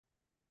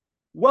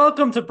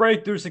Welcome to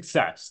Breakthrough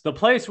Success, the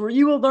place where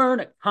you will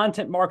learn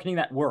content marketing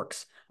that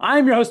works.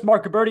 I'm your host,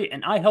 Mark Berti,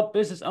 and I help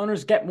business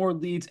owners get more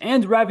leads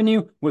and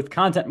revenue with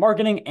content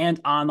marketing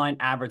and online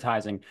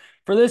advertising.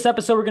 For this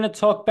episode, we're going to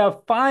talk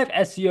about 5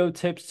 SEO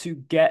tips to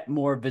get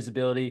more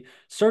visibility.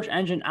 Search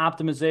engine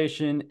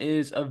optimization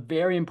is a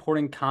very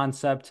important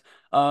concept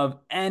of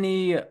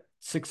any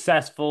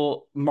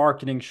successful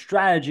marketing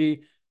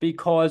strategy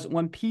because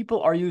when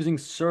people are using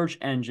search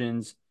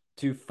engines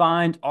to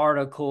find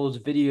articles,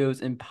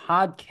 videos, and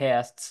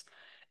podcasts,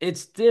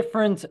 it's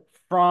different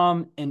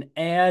from an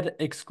ad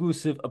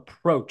exclusive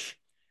approach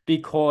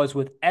because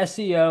with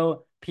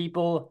SEO,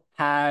 people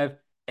have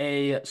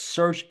a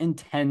search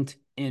intent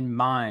in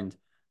mind.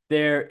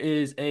 There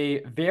is a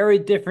very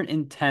different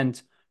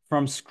intent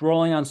from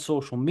scrolling on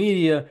social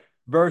media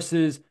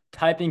versus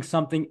typing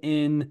something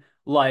in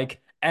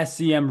like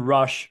SEM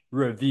Rush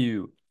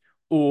review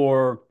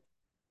or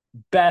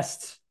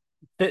best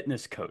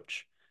fitness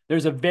coach.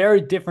 There's a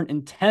very different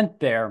intent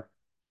there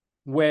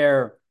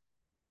where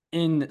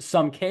in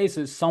some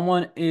cases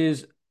someone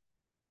is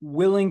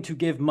willing to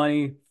give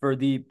money for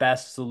the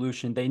best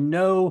solution. They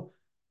know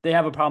they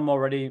have a problem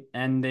already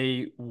and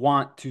they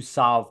want to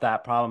solve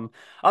that problem.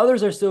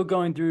 Others are still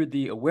going through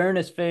the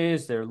awareness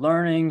phase, they're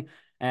learning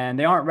and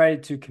they aren't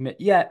ready to commit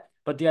yet.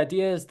 But the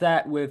idea is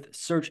that with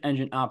search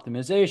engine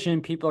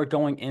optimization, people are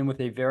going in with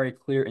a very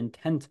clear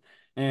intent.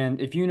 And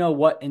if you know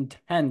what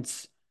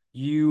intents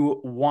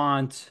you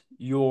want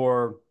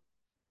your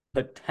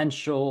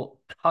potential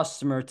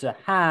customer to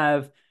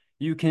have,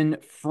 you can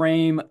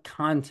frame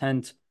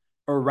content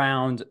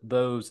around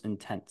those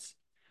intents.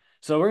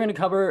 So we're going to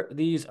cover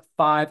these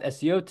 5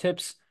 SEO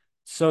tips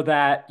so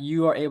that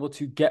you are able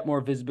to get more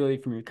visibility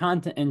from your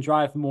content and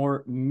drive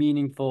more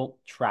meaningful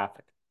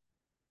traffic.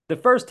 The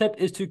first tip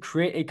is to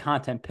create a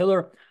content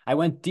pillar. I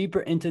went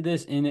deeper into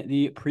this in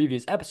the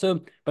previous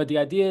episode, but the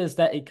idea is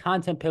that a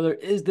content pillar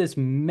is this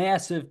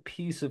massive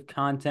piece of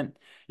content.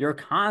 You're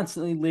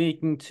constantly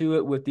linking to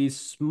it with these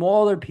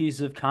smaller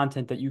pieces of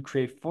content that you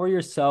create for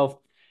yourself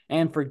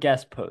and for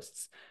guest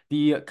posts.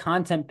 The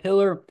content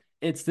pillar,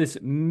 it's this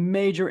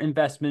major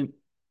investment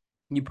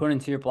you put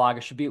into your blog.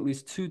 It should be at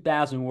least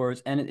 2,000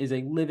 words, and it is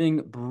a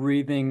living,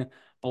 breathing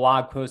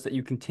blog post that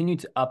you continue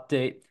to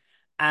update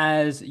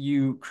as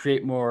you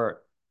create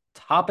more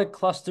topic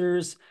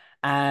clusters,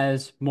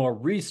 as more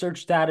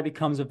research data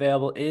becomes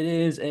available. It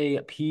is a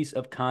piece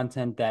of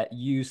content that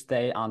you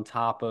stay on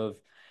top of.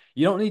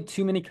 You don't need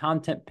too many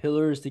content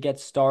pillars to get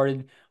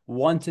started.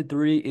 1 to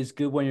 3 is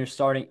good when you're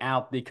starting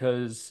out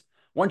because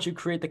once you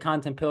create the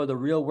content pillar, the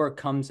real work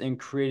comes in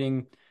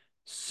creating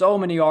so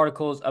many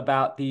articles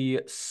about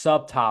the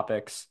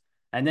subtopics.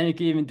 And then you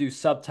can even do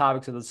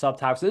subtopics of the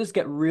subtopics. So this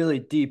get really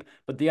deep.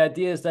 But the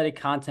idea is that a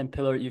content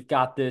pillar, you've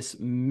got this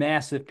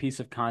massive piece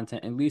of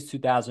content, at least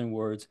 2,000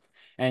 words,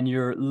 and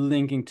you're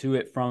linking to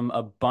it from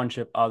a bunch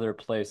of other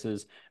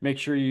places. Make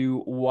sure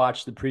you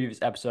watch the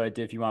previous episode I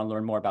did if you want to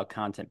learn more about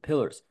content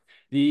pillars.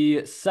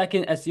 The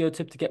second SEO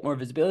tip to get more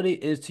visibility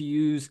is to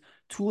use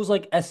tools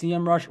like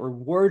SEMrush or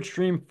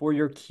WordStream for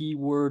your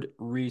keyword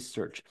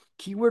research.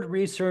 Keyword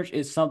research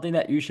is something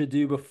that you should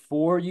do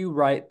before you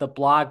write the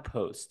blog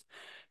post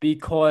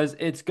because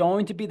it's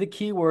going to be the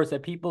keywords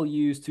that people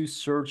use to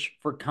search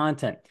for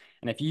content.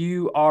 And if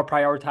you are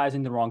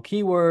prioritizing the wrong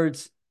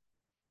keywords,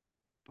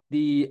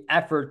 the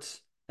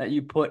efforts that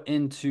you put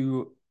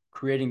into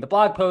creating the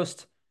blog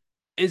post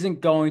isn't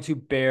going to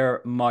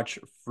bear much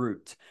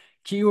fruit.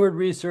 Keyword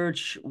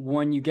research,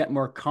 when you get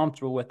more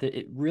comfortable with it,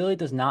 it really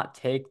does not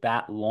take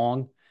that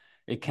long.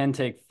 It can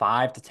take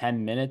 5 to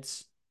 10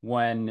 minutes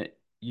when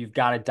you've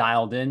got it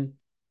dialed in.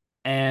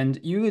 And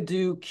you could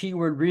do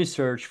keyword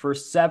research for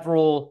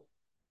several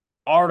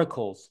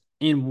articles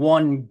in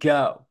one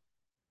go.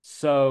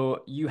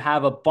 So you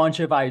have a bunch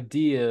of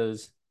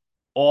ideas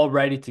all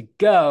ready to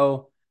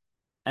go.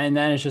 And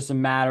then it's just a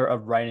matter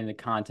of writing the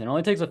content. It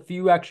only takes a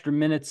few extra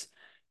minutes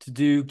to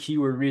do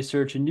keyword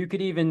research. And you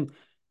could even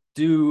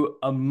do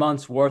a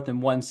month's worth in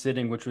one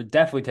sitting, which would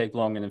definitely take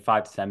longer than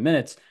 5 to 10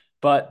 minutes.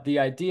 But the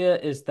idea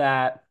is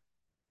that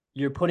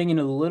you're putting in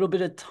a little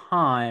bit of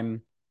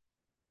time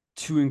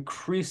to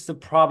increase the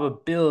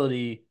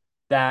probability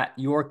that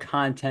your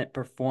content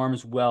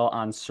performs well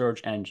on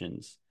search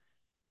engines.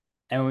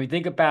 And when we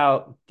think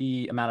about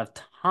the amount of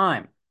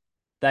time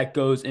that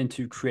goes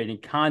into creating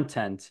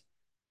content,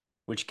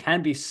 which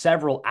can be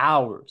several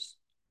hours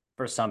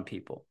for some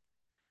people,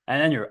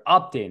 and then you're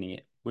updating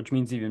it, which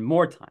means even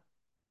more time,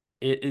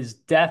 it is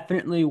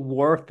definitely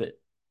worth it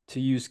to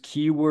use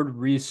keyword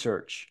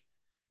research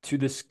to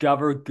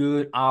discover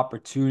good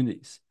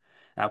opportunities.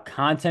 Now,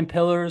 content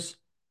pillars,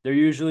 they're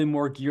usually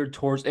more geared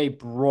towards a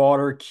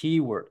broader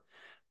keyword,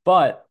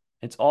 but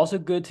it's also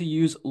good to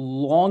use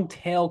long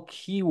tail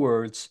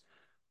keywords,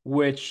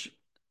 which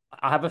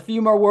have a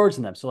few more words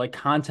in them. So, like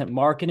content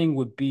marketing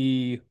would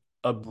be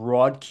a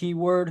broad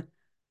keyword.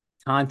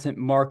 Content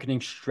marketing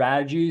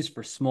strategies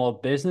for small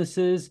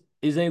businesses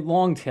is a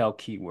long tail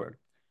keyword.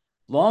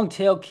 Long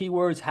tail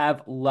keywords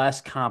have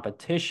less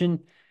competition,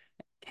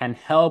 can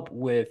help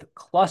with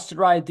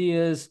cluster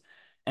ideas,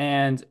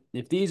 And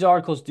if these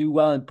articles do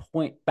well and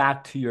point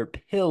back to your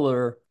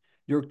pillar,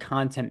 your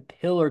content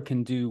pillar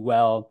can do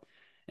well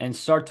and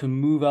start to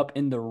move up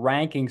in the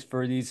rankings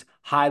for these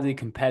highly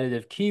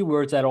competitive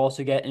keywords that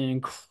also get an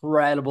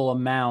incredible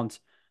amount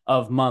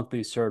of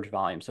monthly search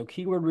volume. So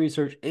keyword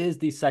research is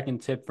the second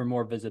tip for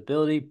more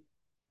visibility.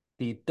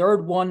 The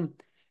third one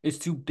is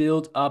to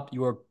build up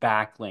your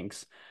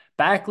backlinks.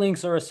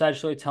 Backlinks are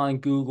essentially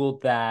telling Google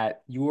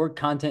that your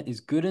content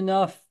is good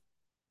enough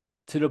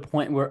to the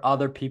point where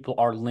other people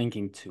are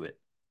linking to it.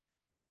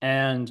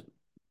 And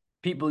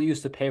people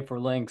used to pay for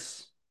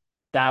links.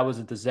 That was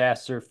a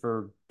disaster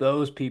for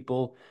those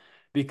people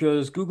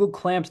because Google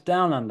clamps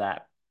down on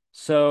that.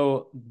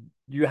 So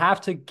you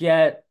have to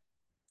get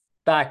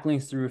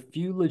backlinks through a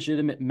few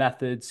legitimate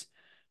methods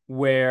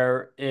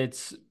where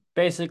it's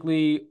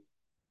basically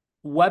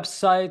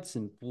websites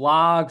and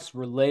blogs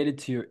related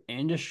to your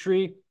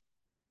industry,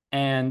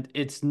 and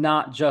it's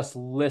not just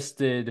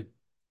listed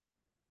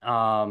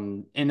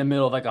in the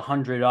middle of like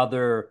 100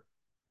 other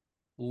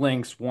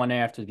links one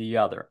after the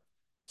other.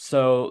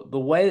 So the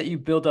way that you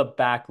build up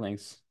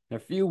backlinks, there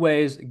are a few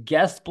ways: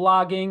 guest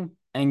blogging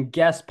and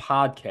guest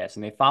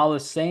podcasting. They follow the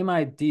same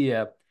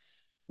idea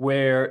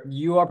where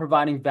you are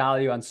providing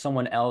value on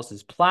someone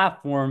else's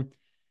platform.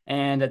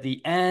 And at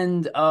the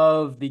end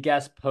of the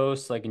guest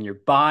post, like in your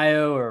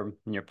bio or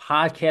in your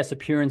podcast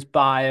appearance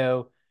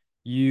bio,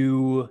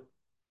 you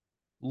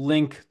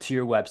link to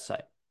your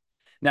website.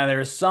 Now,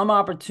 there are some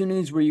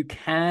opportunities where you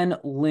can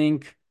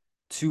link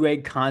to a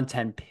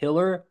content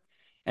pillar,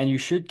 and you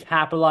should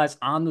capitalize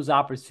on those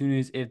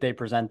opportunities if they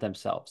present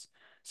themselves.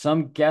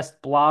 Some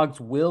guest blogs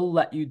will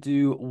let you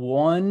do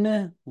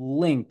one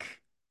link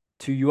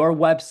to your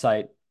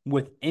website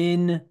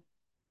within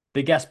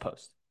the guest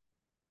post.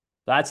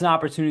 That's an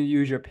opportunity to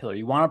use your pillar.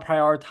 You want to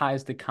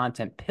prioritize the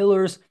content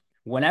pillars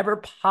whenever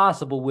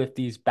possible with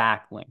these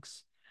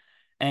backlinks.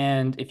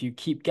 And if you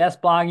keep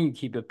guest blogging, you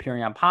keep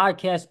appearing on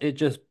podcasts, it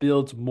just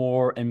builds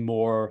more and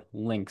more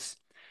links.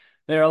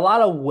 There are a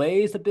lot of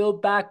ways to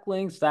build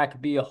backlinks. That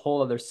could be a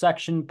whole other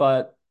section.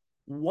 But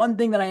one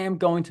thing that I am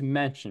going to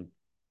mention,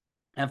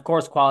 and of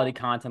course, quality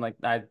content, like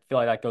I feel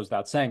like that goes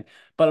without saying,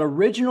 but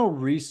original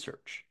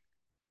research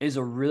is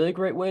a really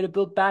great way to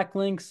build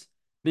backlinks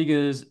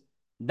because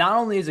not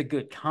only is it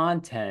good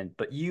content,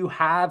 but you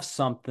have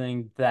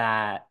something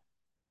that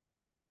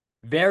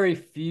very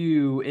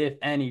few, if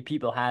any,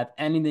 people have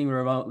anything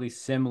remotely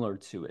similar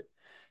to it.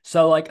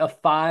 So, like a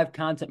 5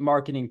 content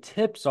marketing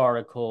tips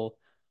article,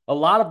 a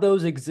lot of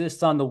those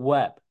exist on the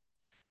web.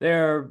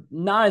 There are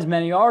not as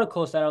many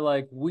articles that are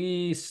like,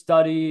 we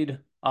studied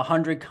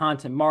 100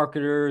 content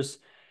marketers.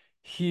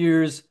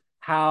 Here's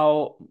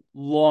how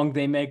long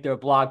they make their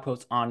blog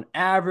posts on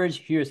average.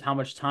 Here's how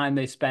much time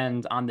they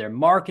spend on their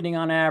marketing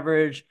on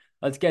average.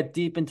 Let's get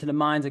deep into the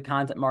minds of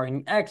content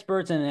marketing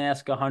experts and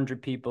ask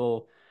 100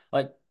 people.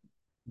 Like,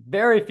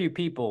 very few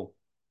people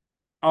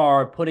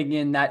are putting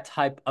in that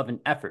type of an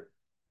effort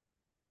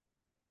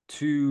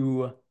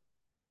to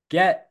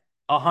get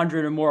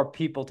 100 or more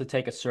people to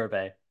take a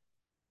survey,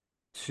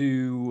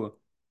 to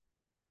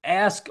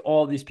ask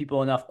all these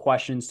people enough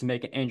questions to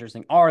make an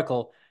interesting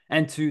article,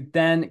 and to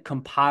then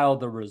compile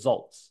the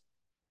results.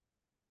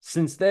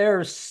 Since there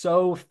are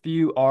so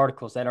few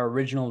articles that are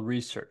original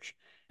research,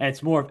 and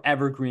it's more of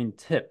evergreen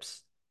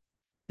tips,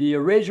 the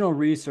original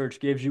research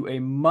gives you a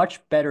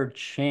much better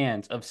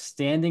chance of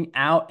standing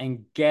out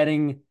and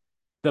getting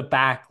the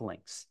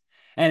backlinks.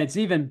 And it's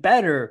even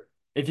better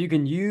if you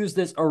can use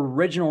this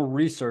original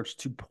research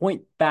to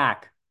point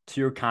back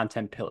to your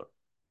content pillar.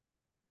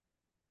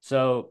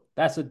 So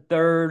that's a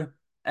third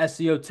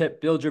SEO tip: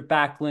 build your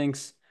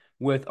backlinks,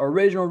 with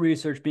original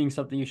research being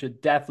something you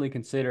should definitely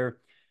consider.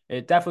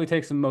 It definitely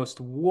takes the most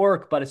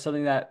work, but it's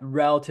something that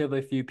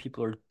relatively few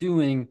people are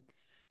doing.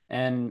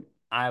 And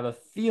I have a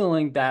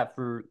feeling that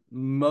for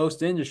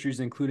most industries,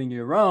 including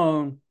your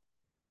own,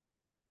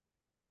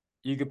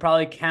 you could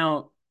probably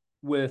count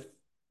with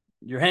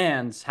your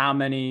hands how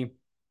many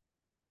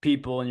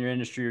people in your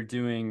industry are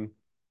doing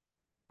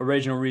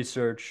original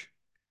research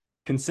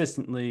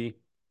consistently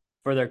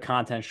for their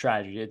content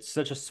strategy. It's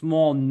such a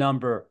small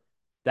number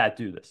that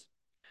do this.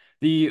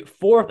 The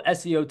fourth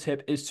SEO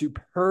tip is to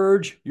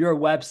purge your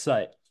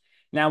website.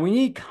 Now, we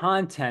need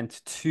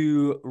content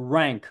to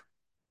rank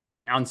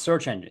on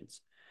search engines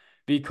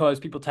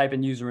because people type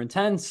in user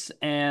intents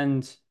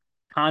and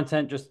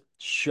content just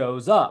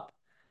shows up.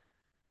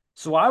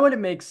 So why would it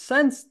make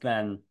sense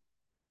then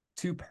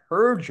to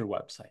purge your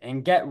website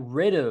and get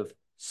rid of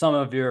some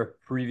of your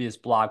previous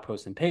blog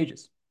posts and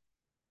pages?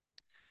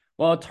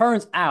 Well, it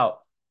turns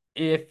out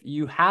if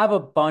you have a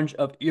bunch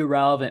of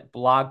irrelevant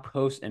blog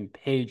posts and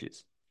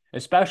pages,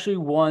 especially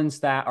ones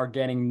that are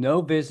getting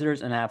no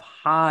visitors and have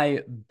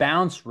high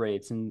bounce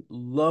rates and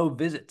low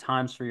visit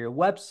times for your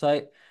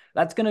website,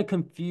 that's going to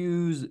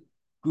confuse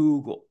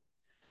Google.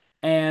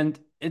 And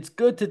it's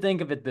good to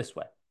think of it this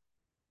way.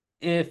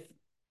 If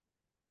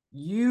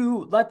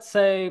let's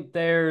say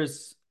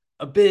there's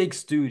a big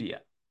studio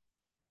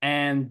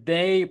and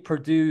they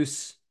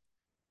produce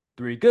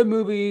 3 good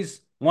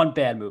movies, one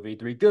bad movie,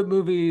 three good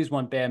movies,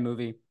 one bad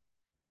movie.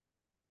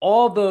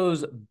 All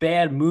those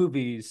bad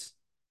movies,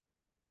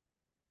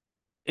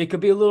 it could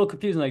be a little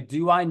confusing. Like,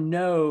 do I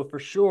know for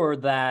sure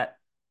that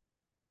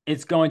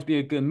it's going to be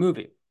a good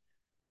movie?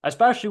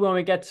 Especially when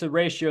we get to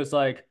ratios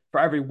like for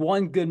every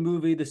one good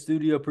movie the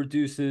studio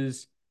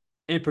produces,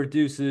 it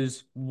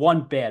produces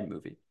one bad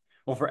movie.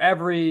 Well, for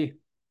every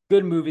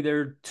good movie, there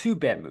are two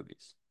bad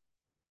movies.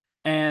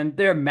 And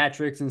there are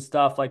metrics and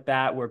stuff like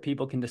that where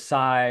people can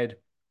decide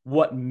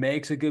what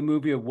makes a good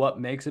movie or what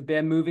makes a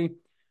bad movie.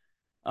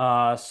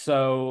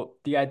 So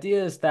the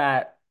idea is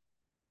that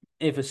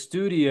if a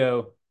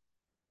studio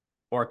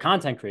or a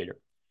content creator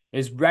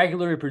is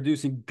regularly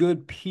producing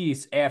good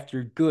piece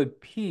after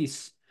good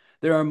piece,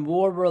 they're a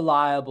more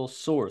reliable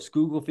source.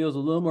 Google feels a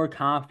little more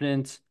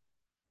confident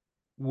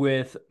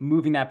with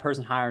moving that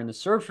person higher in the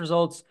search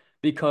results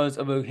because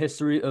of a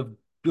history of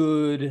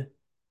good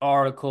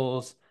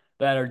articles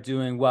that are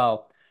doing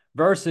well.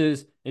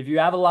 Versus if you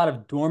have a lot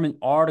of dormant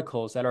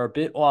articles that are a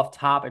bit off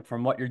topic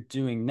from what you're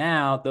doing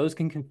now, those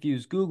can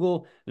confuse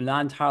Google. They're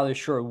not entirely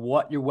sure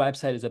what your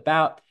website is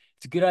about.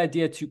 It's a good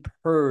idea to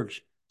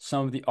purge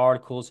some of the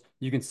articles.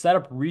 You can set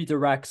up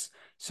redirects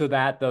so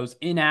that those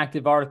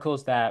inactive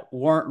articles that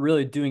weren't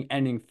really doing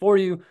anything for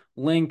you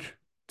link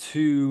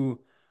to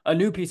a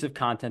new piece of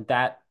content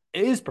that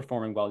is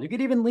performing well. You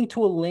could even link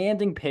to a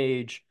landing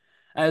page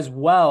as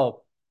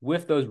well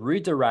with those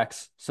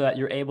redirects so that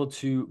you're able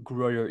to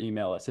grow your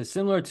email list. It's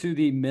similar to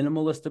the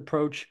minimalist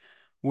approach,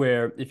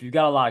 where if you've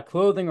got a lot of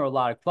clothing or a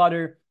lot of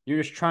clutter,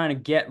 you're just trying to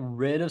get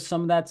rid of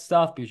some of that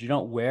stuff because you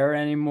don't wear it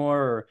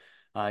anymore,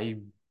 or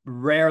you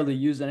rarely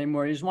use it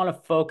anymore. You just want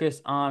to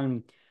focus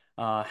on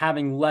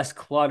having less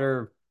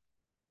clutter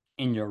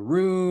in your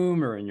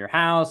room or in your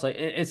house. Like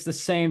it's the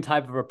same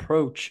type of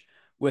approach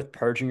with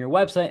purging your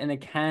website, and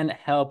it can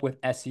help with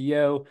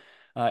SEO.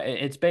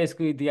 It's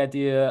basically the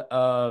idea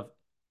of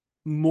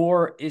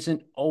more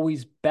isn't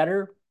always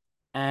better,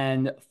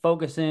 and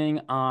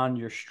focusing on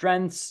your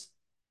strengths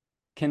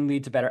can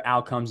lead to better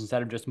outcomes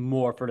instead of just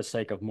more for the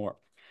sake of more.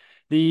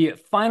 The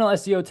final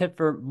SEO tip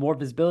for more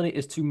visibility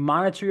is to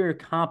monitor your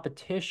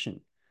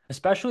competition,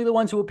 especially the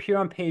ones who appear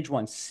on page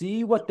one.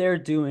 See what they're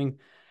doing.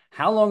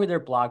 How long are their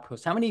blog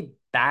posts? How many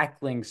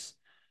backlinks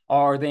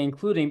are they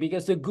including?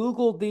 Because to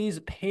Google, these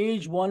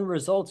page one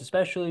results,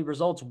 especially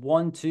results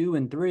 1, 2,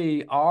 and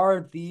 3,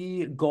 are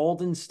the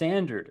golden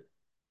standard.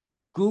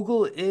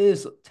 Google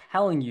is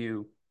telling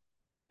you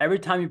every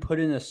time you put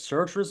in a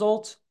search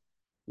result,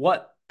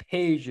 what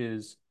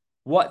pages,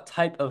 what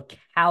type of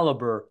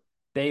caliber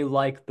they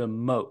like the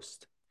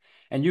most.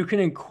 And you can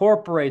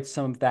incorporate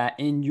some of that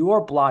in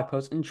your blog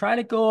post and try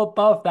to go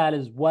above that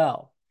as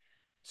well.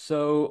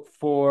 So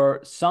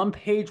for some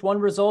page one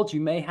results,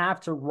 you may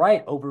have to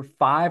write over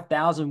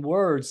 5,000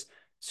 words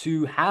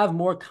to have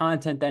more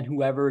content than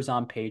whoever is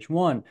on page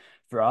one.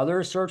 For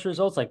other search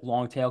results like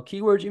long tail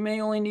keywords, you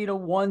may only need a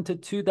 1 to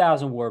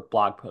 2,000 word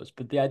blog post.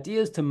 But the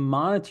idea is to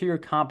monitor your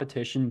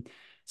competition,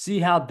 see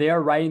how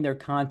they're writing their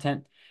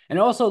content, and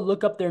also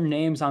look up their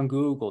names on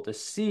Google to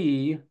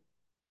see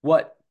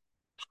what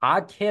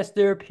podcasts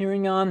they're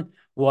appearing on,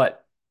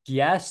 what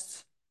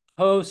guests,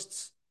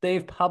 hosts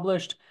they've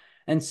published,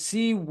 and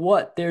see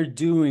what they're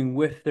doing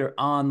with their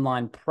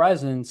online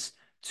presence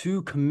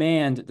to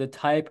command the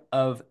type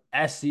of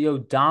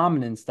SEO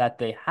dominance that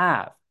they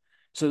have.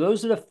 So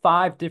those are the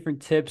 5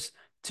 different tips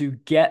to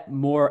get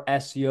more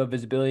SEO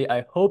visibility.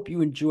 I hope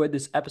you enjoyed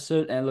this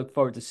episode, and I look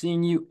forward to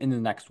seeing you in the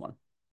next one.